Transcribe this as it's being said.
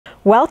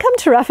Welcome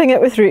to Roughing It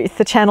with Ruth,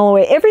 the channel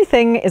where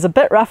everything is a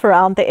bit rough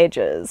around the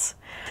edges.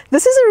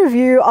 This is a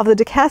review of the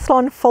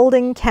Decathlon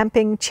Folding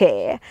Camping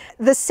Chair.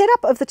 The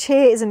setup of the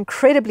chair is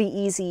incredibly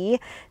easy.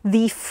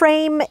 The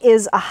frame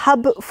is a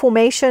hub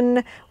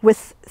formation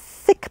with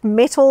thick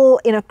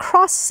metal in a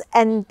cross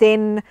and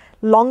then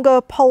longer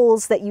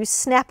poles that you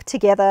snap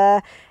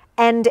together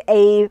and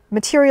a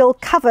material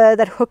cover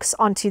that hooks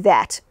onto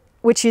that,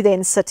 which you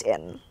then sit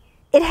in.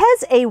 It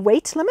has a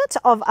weight limit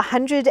of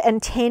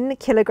 110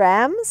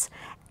 kilograms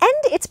and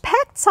its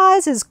packed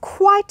size is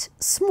quite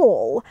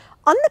small.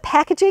 On the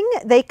packaging,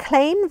 they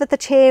claim that the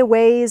chair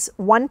weighs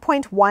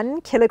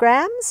 1.1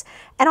 kilograms,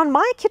 and on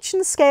my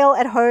kitchen scale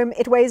at home,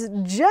 it weighs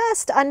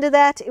just under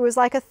that. It was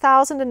like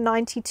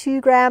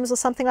 1,092 grams or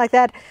something like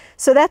that,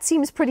 so that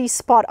seems pretty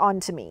spot on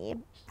to me.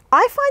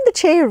 I find the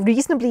chair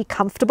reasonably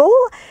comfortable.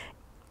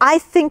 I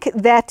think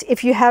that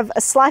if you have a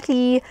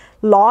slightly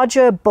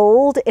larger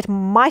build, it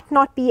might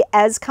not be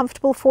as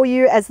comfortable for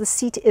you as the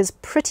seat is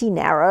pretty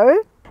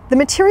narrow. The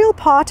material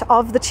part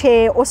of the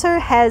chair also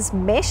has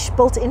mesh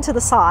built into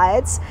the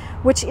sides,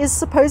 which is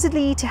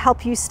supposedly to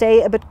help you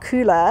stay a bit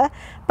cooler.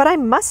 But I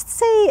must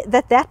say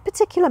that that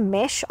particular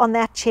mesh on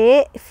that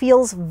chair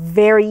feels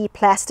very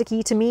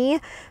plasticky to me.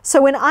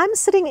 So when I'm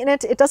sitting in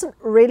it, it doesn't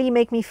really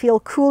make me feel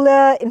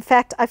cooler. In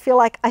fact, I feel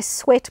like I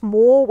sweat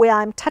more where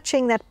I'm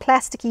touching that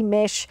plasticky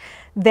mesh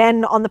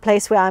than on the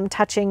place where I'm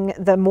touching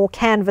the more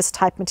canvas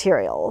type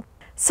material.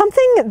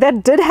 Something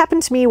that did happen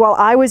to me while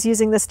I was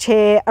using this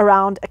chair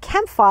around a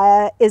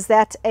campfire is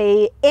that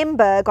an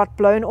ember got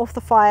blown off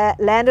the fire,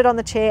 landed on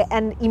the chair,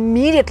 and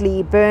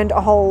immediately burned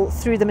a hole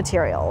through the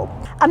material.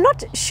 I'm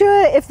not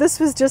sure if this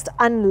was just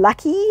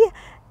unlucky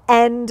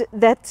and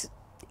that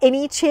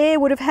any chair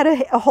would have had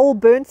a hole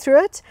burned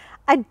through it.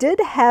 I did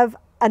have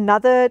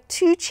another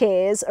 2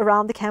 chairs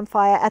around the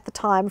campfire at the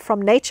time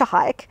from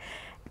NatureHike,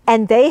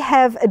 and they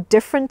have a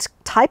different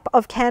type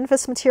of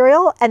canvas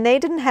material and they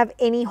didn't have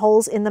any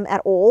holes in them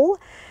at all.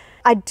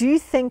 I do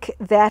think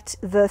that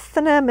the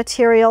thinner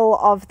material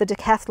of the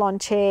Decathlon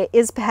chair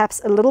is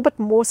perhaps a little bit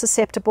more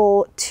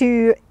susceptible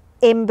to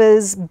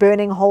embers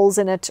burning holes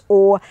in it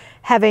or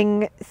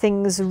having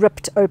things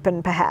ripped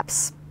open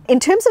perhaps. In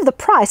terms of the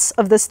price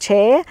of this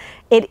chair,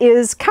 it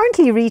is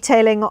currently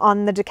retailing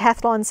on the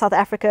Decathlon South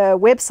Africa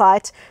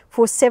website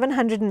for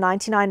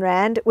 799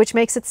 Rand, which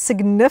makes it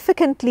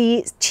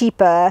significantly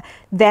cheaper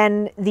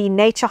than the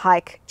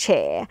NatureHike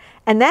chair.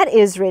 And that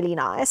is really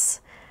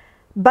nice.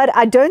 But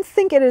I don't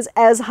think it is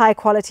as high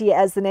quality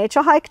as the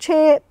NatureHike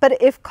chair.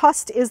 But if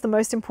cost is the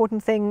most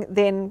important thing,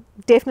 then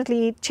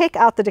definitely check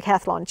out the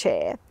Decathlon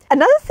chair.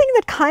 Another thing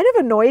that kind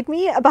of annoyed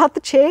me about the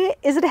chair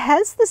is it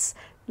has this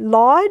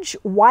large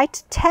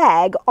white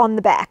tag on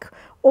the back,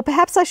 or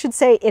perhaps I should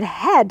say it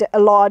had a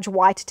large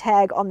white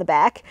tag on the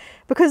back,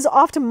 because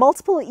after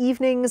multiple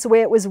evenings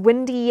where it was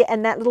windy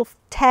and that little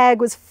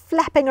tag was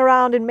flapping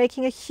around and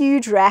making a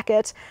huge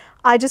racket,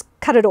 I just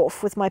cut it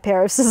off with my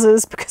pair of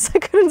scissors because I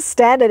couldn't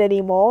stand it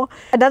anymore.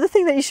 Another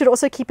thing that you should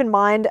also keep in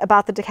mind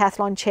about the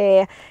Decathlon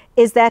chair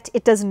is that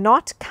it does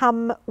not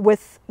come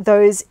with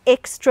those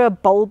extra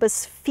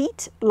bulbous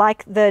feet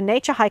like the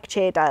NatureHike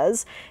chair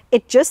does.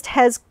 It just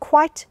has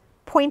quite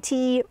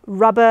pointy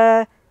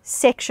rubber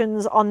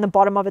sections on the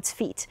bottom of its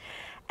feet.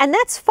 And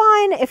that's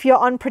fine if you're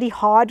on pretty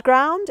hard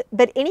ground,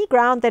 but any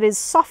ground that is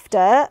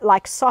softer,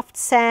 like soft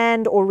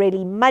sand or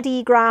really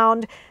muddy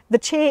ground, the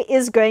chair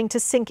is going to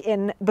sink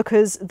in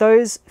because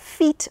those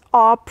feet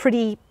are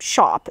pretty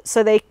sharp.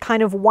 So they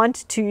kind of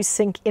want to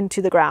sink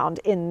into the ground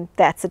in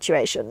that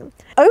situation.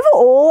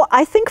 Overall,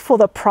 I think for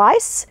the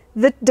price,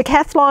 the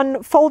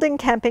Decathlon Folding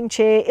Camping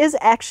Chair is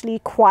actually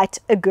quite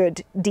a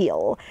good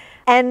deal.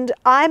 And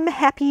I'm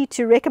happy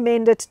to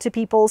recommend it to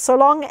people so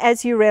long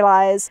as you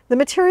realize the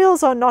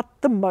materials are not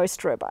the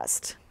most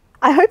robust.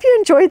 I hope you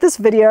enjoyed this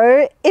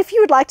video. If you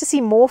would like to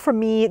see more from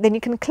me, then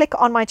you can click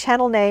on my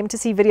channel name to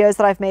see videos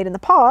that I've made in the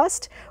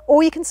past,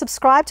 or you can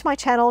subscribe to my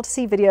channel to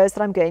see videos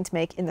that I'm going to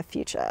make in the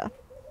future.